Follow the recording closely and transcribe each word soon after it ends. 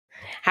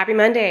Happy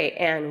Monday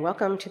and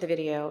welcome to the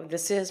video.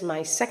 This is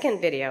my second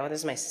video.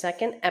 This is my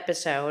second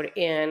episode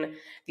in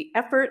the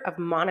effort of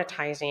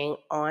monetizing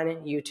on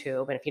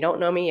YouTube. And if you don't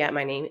know me yet,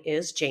 my name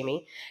is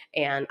Jamie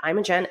and I'm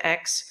a Gen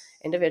X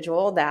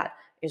individual that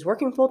is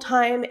working full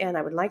time and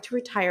I would like to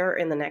retire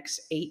in the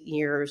next 8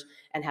 years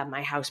and have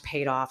my house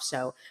paid off.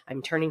 So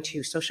I'm turning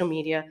to social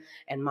media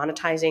and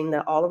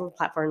monetizing all of the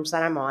platforms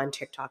that I'm on: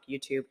 TikTok,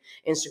 YouTube,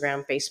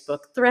 Instagram,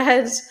 Facebook,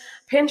 Threads,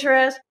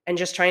 Pinterest, and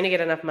just trying to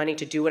get enough money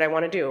to do what I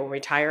want to do,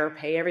 retire,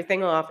 pay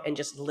everything off, and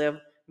just live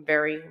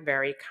very,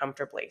 very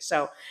comfortably.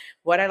 So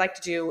what I like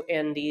to do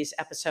in these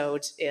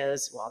episodes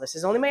is, well, this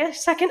is only my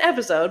second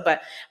episode,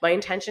 but my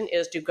intention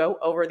is to go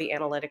over the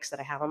analytics that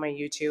I have on my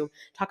YouTube,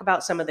 talk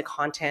about some of the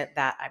content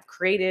that I've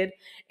created,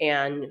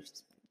 and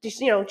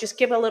just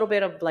give a little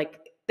bit of like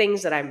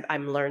things that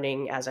I'm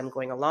learning as I'm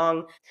going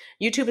along.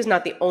 YouTube is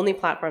not the only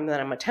platform that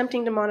I'm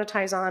attempting to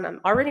monetize on. I'm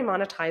already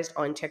monetized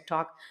on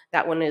TikTok.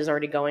 That one is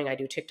already going. I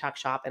do TikTok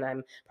Shop and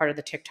I'm part of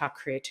the TikTok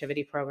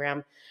creativity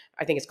program.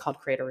 I think it's called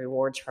Creator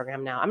Rewards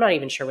program now. I'm not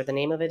even sure what the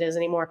name of it is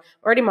anymore.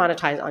 Already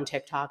monetized on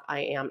TikTok. I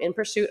am in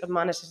pursuit of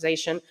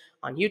monetization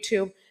on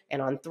YouTube and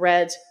on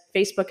Threads.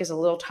 Facebook is a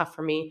little tough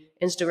for me.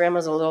 Instagram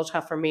is a little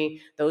tough for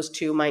me. Those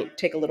two might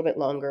take a little bit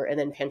longer. And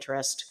then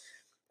Pinterest.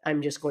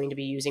 I'm just going to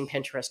be using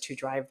Pinterest to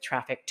drive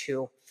traffic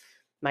to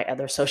my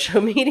other social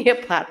media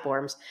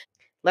platforms.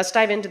 Let's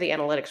dive into the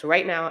analytics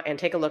right now and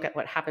take a look at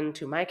what happened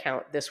to my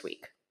account this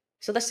week.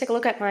 So let's take a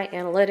look at my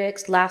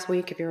analytics. Last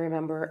week, if you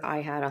remember,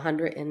 I had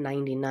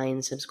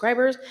 199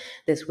 subscribers.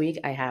 This week,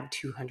 I have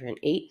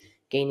 208,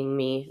 gaining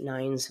me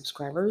 9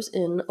 subscribers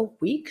in a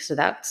week. So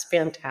that's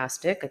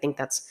fantastic. I think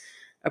that's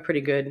a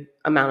pretty good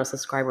amount of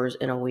subscribers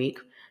in a week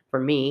for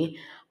me.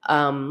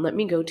 Let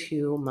me go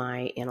to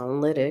my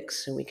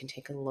analytics and we can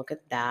take a look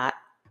at that.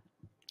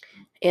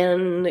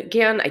 And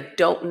again, I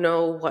don't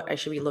know what I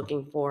should be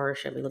looking for.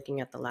 Should I be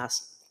looking at the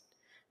last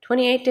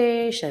 28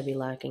 days? Should I be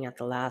looking at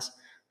the last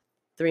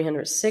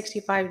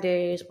 365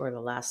 days or the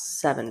last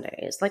 7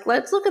 days? Like,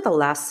 let's look at the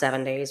last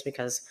 7 days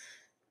because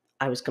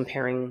I was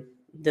comparing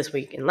this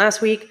week and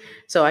last week.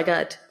 So I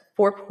got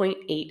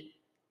 4.8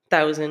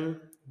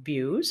 thousand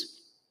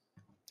views.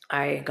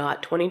 I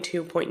got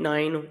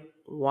 22.9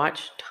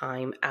 watch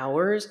time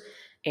hours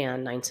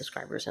and 9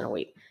 subscribers in a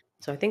week.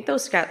 So I think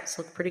those stats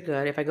look pretty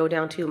good. If I go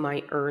down to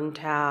my earn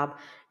tab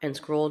and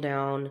scroll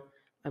down,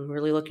 I'm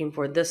really looking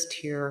for this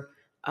tier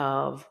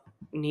of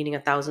needing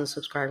 1,000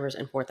 subscribers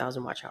and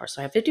 4,000 watch hours.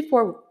 So I have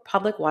 54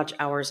 public watch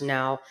hours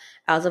now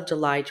as of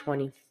July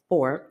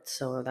 24th.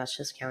 So that's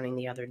just counting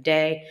the other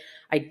day.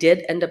 I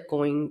did end up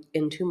going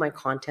into my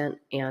content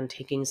and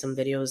taking some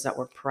videos that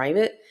were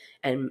private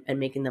and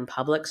making them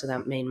public. So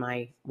that made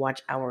my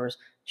watch hours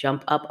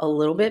jump up a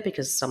little bit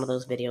because some of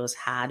those videos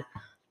had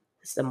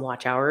some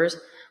watch hours.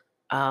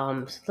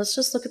 So let's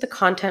just look at the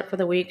content for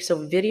the week.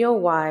 So video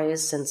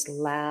wise, since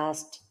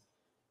last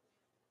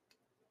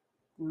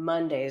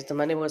Mondays, the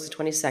Monday was the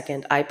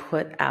 22nd, I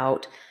put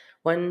out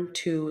 4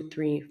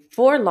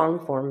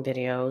 long form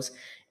videos.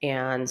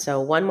 And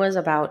so one was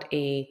about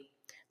a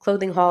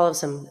clothing haul of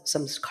some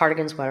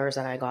cardigan sweaters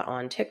that I got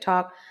on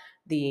TikTok.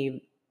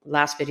 The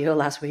last video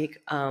last week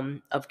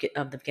of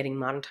the getting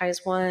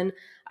monetized one,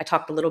 I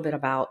talked a little bit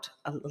about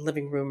a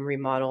living room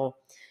remodel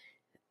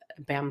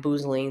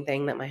bamboozling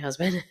thing that my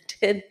husband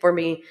did for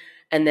me.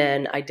 And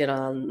then I did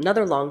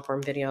another long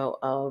form video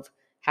of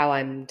how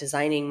I'm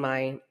designing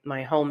my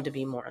home to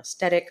be more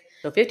aesthetic.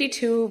 So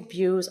 52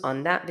 views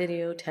on that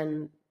video,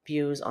 10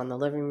 views on the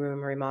living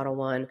room remodel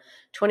one,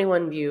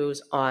 21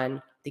 views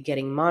on the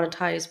getting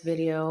monetized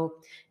video,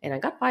 and I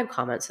got 5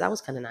 comments, so that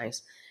was kind of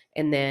nice.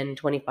 And then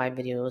 25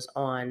 videos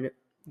on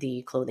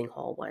the clothing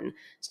haul one.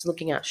 So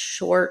looking at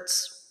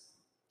shorts,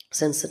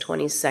 since the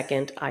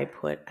 22nd, I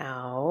put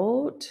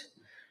out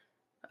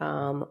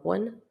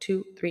 1,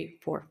 2, 3,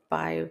 4,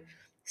 5,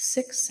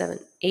 6, 7,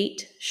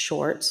 8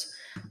 shorts.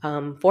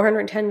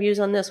 410 views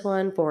on this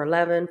one,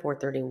 411,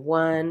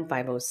 431,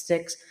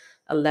 506,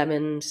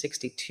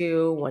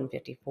 1162,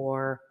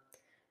 154,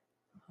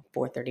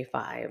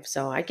 435.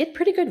 So I get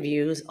pretty good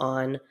views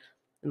on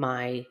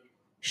my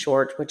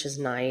short, which is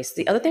nice.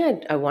 The other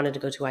thing I wanted to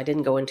go to, I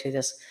didn't go into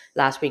this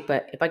last week,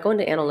 but if I go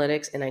into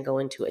analytics and I go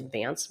into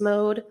advanced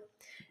mode,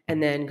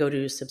 and then go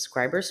to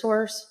subscription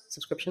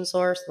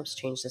source. Let's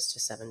change this to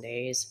 7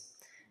 days.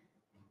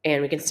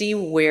 And we can see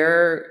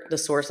where the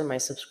source of my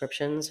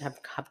subscriptions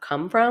have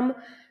come from.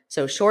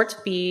 So shorts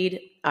feed,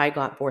 I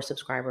got 4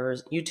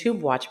 subscribers. YouTube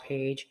watch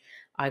page,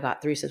 I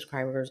got 3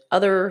 subscribers.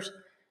 Others,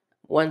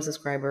 1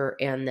 subscriber.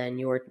 And then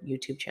your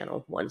YouTube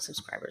channel, 1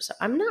 subscriber. So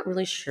I'm not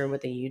really sure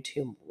what the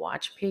YouTube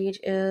watch page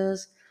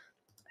is.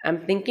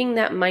 I'm thinking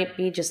that might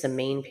be just the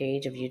main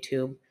page of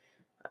YouTube.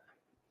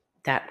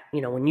 That,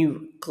 when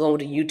you go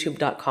to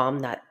youtube.com,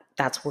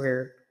 that's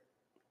where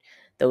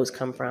those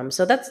come from.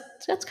 So that's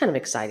kind of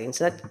exciting.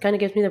 So that kind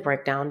of gives me the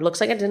breakdown. Looks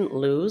like I didn't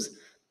lose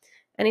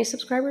any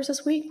subscribers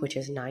this week, which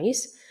is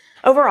nice.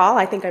 Overall,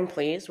 I think I'm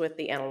pleased with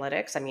the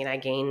analytics. I mean, I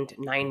gained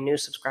 9 new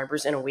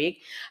subscribers in a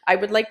week. I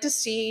would like to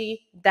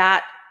see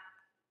that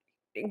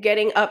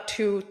getting up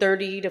to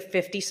 30 to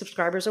 50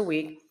 subscribers a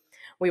week.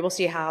 We will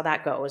see how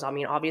that goes. I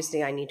mean,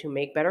 obviously I need to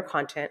make better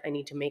content. I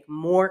need to make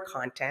more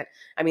content.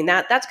 I mean,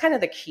 that's kind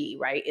of the key,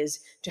 right? Is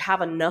to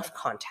have enough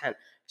content.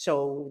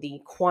 So the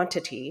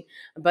quantity,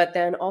 but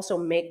then also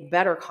make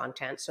better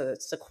content. So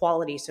it's the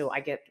quality. So I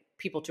get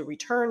people to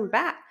return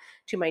back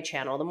to my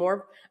channel. The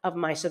more of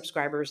my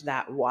subscribers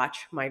that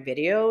watch my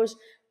videos,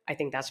 I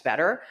think that's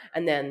better.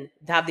 And then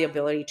have the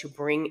ability to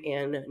bring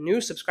in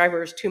new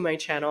subscribers to my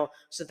channel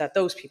so that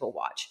those people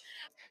watch.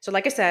 So,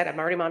 like I said, I'm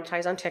already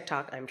monetized on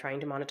TikTok. I'm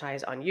trying to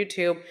monetize on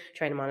YouTube,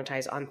 trying to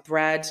monetize on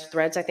Threads.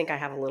 Threads, I think I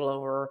have a little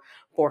over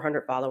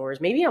 400 followers,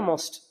 maybe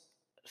almost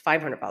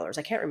 500 followers.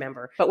 I can't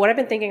remember. But what I've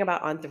been thinking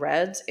about on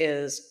Threads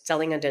is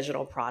selling a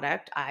digital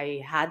product.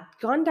 I had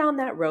gone down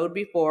that road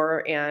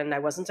before and I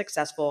wasn't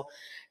successful,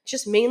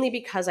 just mainly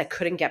because I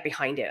couldn't get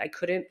behind it. I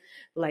couldn't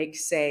like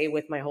say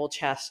with my whole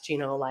chest,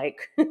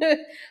 like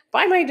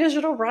buy my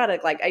digital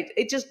product. Like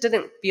it just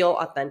didn't feel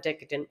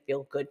authentic. It didn't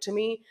feel good to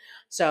me.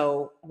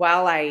 So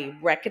while I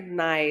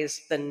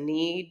recognize the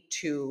need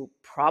to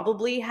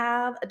probably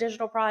have a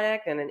digital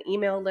product and an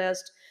email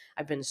list,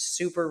 I've been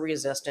super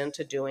resistant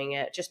to doing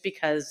it just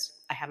because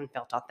I haven't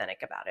felt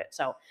authentic about it.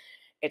 So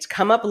it's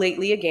come up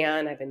lately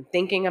again. I've been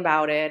thinking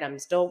about it. I'm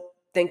still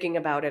thinking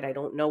about it. I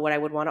don't know what I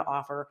would want to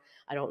offer.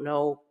 I don't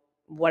know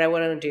what I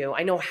want to do.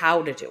 I know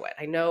how to do it.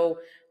 I know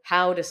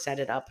how to set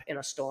it up in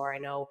a store. I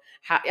know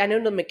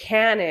the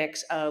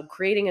mechanics of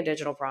creating a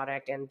digital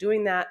product and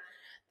doing that.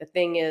 The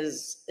thing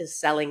is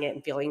selling it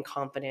and feeling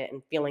confident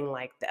and feeling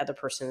like the other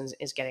person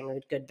is getting a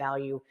good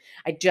value.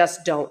 I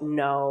just don't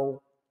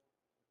know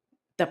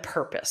the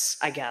purpose,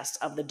 I guess,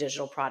 of the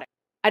digital product.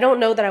 I don't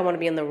know that I want to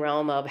be in the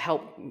realm of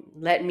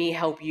let me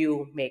help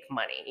you make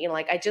money.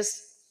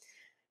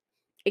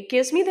 It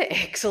gives me the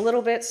icks a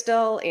little bit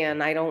still,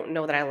 and I don't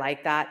know that I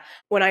like that.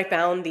 When I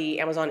found the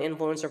Amazon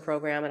influencer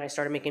program and I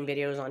started making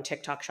videos on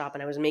TikTok Shop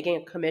and I was making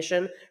a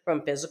commission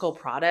from physical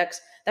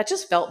products, that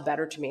just felt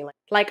better to me.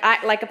 Like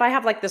if I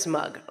have like this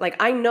mug, like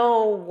I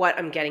know what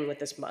I'm getting with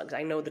this mug.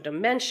 I know the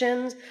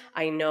dimensions,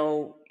 I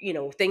know,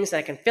 things that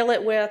I can fill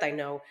it with, I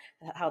know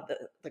how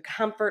the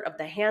comfort of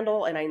the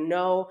handle, and I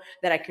know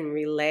that I can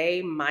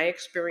relay my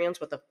experience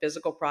with a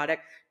physical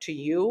product to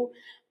you.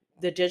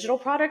 The digital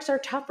products are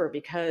tougher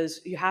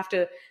because you have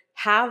to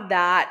have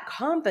that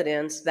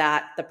confidence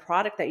that the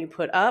product that you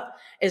put up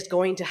is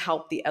going to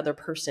help the other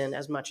person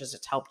as much as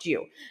it's helped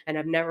you. And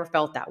I've never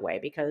felt that way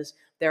because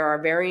there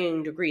are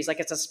varying degrees, like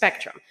it's a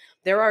spectrum.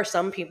 There are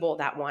some people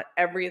that want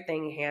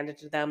everything handed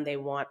to them. They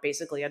want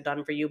basically a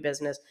done for you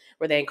business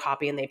where they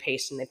copy and they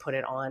paste and they put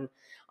it on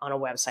a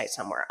website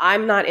somewhere.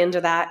 I'm not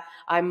into that.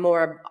 I'm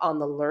more on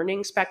the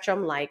learning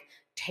spectrum, like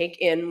take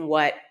in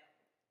what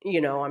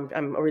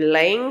I'm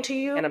relaying to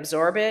you and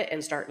absorb it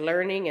and start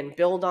learning and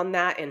build on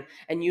that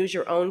and use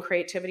your own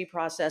creativity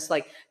process.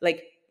 Like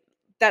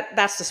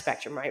that's the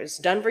spectrum, right? It's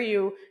done for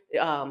you.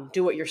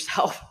 Do it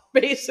yourself,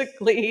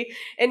 basically.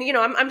 And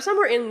I'm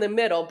somewhere in the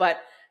middle,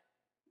 but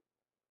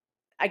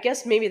I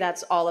guess maybe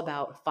that's all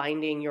about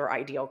finding your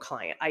ideal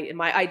client.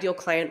 My ideal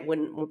client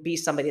wouldn't be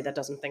somebody that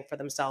doesn't think for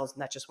themselves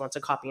and that just wants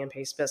a copy and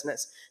paste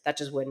business. That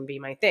just wouldn't be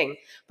my thing.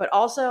 But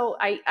also,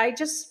 I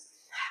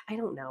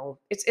don't know.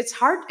 It's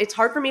hard. It's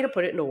hard for me to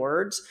put it into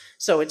words.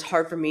 So it's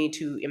hard for me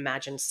to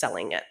imagine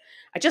selling it.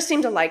 I just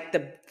seem to like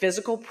the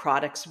physical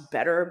products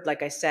better.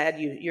 Like I said,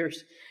 you're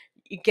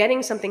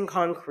getting something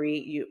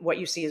concrete. What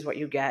you see is what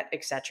you get,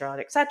 et cetera,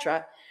 et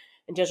cetera.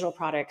 And digital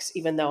products,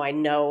 even though I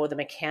know the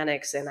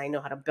mechanics and I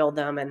know how to build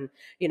them, and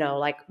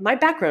like my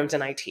background's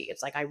in IT,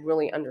 it's like I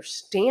really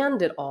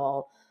understand it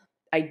all.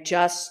 I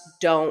just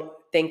don't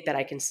think that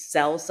I can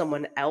sell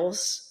someone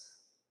else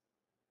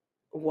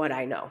what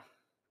I know.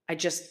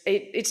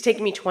 It's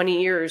taken me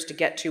 20 years to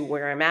get to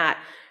where I'm at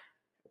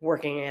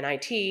working in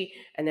IT.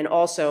 And then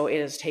also it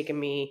has taken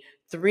me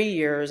 3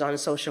 years on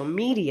social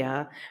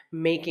media,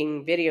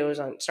 making videos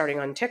on starting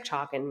on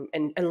TikTok and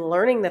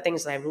learning the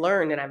things that I've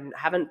learned. And I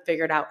haven't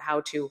figured out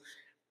how to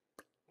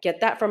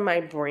get that from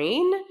my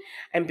brain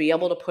and be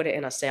able to put it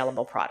in a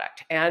saleable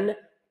product and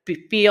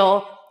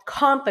feel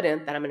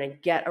confident that I'm going to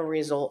get a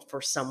result for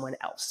someone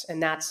else.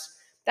 And that's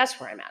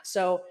where I'm at.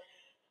 So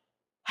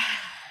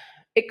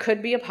it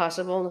could be a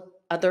possible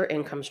other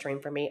income stream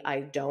for me. I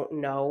don't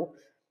know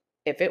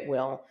if it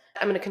will.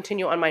 I'm going to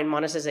continue on my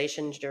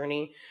monetization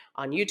journey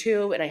on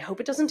YouTube, and I hope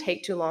it doesn't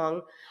take too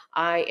long.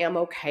 I am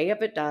okay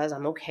if it does.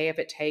 I'm okay if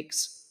it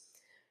takes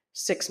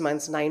 6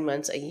 months, 9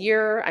 months, a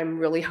year. I'm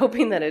really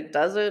hoping that it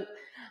doesn't,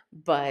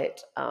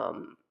 but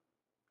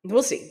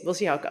we'll see. We'll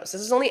see how it goes.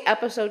 This is only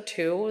episode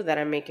 2 that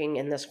I'm making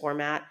in this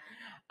format.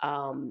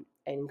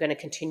 I'm going to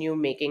continue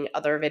making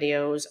other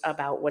videos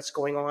about what's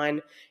going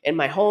on in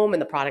my home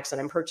and the products that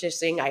I'm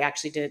purchasing. I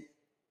actually did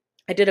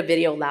I did a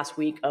video last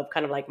week of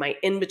kind of like my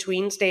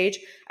in-between stage.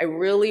 I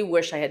really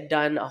wish I had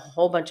done a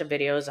whole bunch of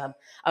videos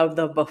of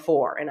the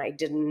before, and I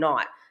did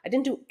not. I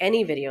didn't do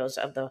any videos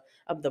of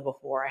the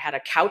before. I had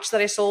a couch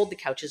that I sold. The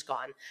couch is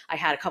gone. I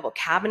had a couple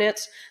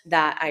cabinets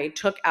that I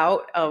took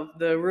out of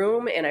the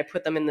room and I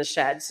put them in the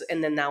sheds.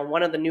 And then now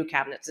one of the new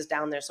cabinets is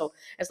down there. So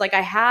it's like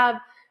I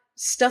have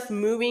stuff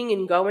moving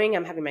and going.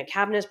 I'm having my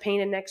cabinets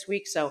painted next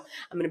week. So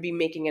I'm going to be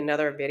making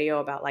another video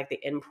about like the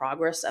in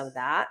progress of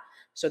that.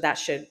 So that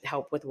should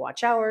help with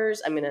watch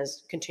hours. I'm going to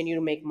continue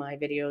to make my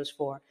videos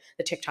for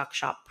the TikTok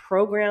Shop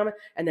program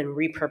and then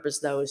repurpose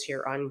those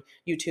here on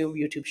YouTube,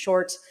 YouTube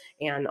Shorts,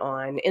 and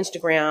on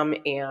Instagram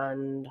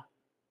and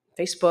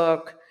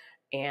Facebook.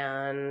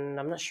 And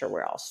I'm not sure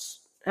where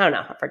else. I don't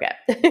know. I forget.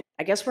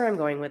 I guess where I'm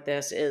going with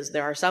this is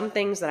there are some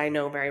things that I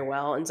know very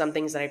well and some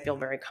things that I feel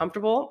very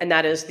comfortable. And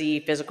that is the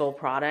physical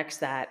products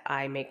that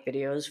I make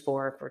videos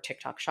for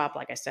TikTok Shop.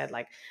 Like I said,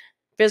 like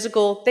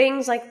physical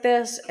things like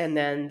this, and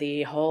then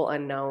the whole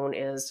unknown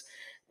is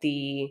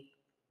the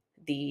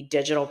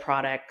digital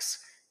products.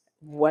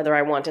 Whether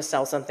I want to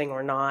sell something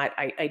or not,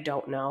 I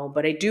don't know,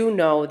 but I do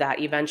know that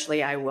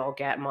eventually I will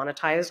get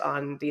monetized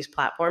on these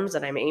platforms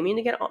that I'm aiming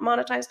to get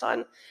monetized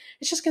on.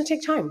 It's just going to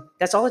take time.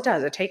 That's all it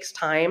does. It takes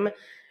time.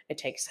 It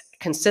takes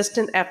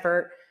consistent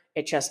effort.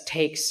 It just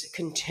takes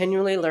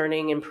continually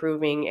learning,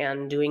 improving,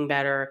 and doing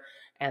better,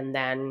 and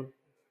then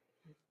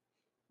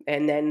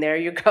there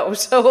you go.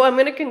 So I'm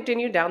going to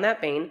continue down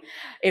that vein.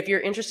 If you're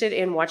interested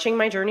in watching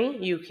my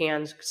journey, you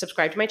can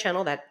subscribe to my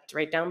channel. That's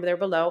right down there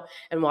below.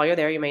 And while you're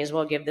there, you may as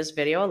well give this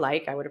video a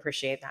like. I would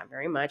appreciate that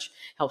very much.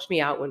 Helps me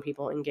out when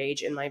people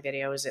engage in my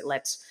videos. It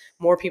lets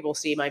more people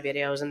see my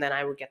videos, and then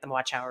I would get the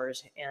watch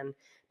hours and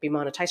be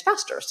monetized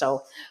faster.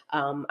 So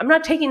I'm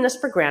not taking this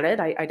for granted.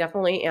 I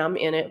definitely am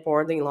in it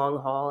for the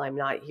long haul. I'm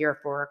not here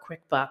for a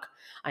quick buck.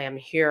 I am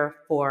here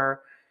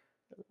for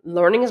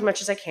learning as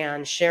much as I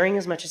can, sharing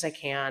as much as I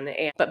can.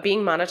 But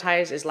being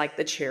monetized is like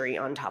the cherry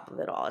on top of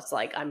it all. It's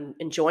like I'm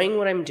enjoying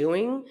what I'm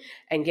doing,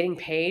 and getting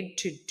paid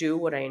to do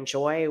what I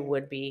enjoy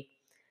would be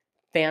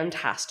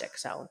fantastic.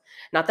 So,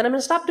 not that I'm going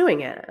to stop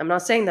doing it. I'm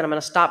not saying that I'm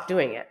going to stop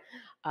doing it.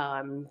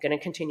 I'm going to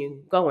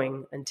continue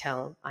going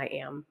until I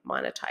am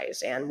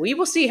monetized. And we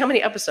will see how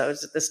many episodes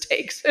that this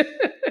takes.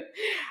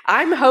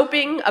 I'm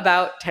hoping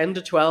about 10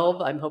 to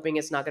 12. I'm hoping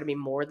it's not going to be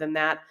more than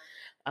that.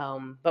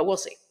 But we'll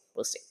see.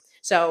 We'll see.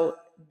 So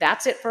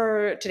that's it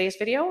for today's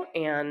video.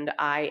 And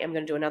I am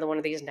going to do another one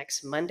of these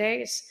next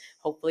Mondays.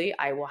 Hopefully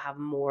I will have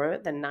more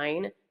than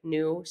 9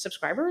 new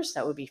subscribers.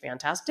 That would be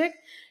fantastic.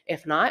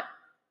 If not,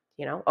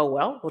 oh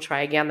well, we'll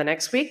try again the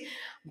next week.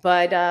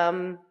 But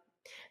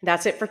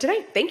that's it for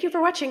today. Thank you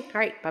for watching. All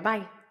right,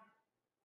 bye-bye.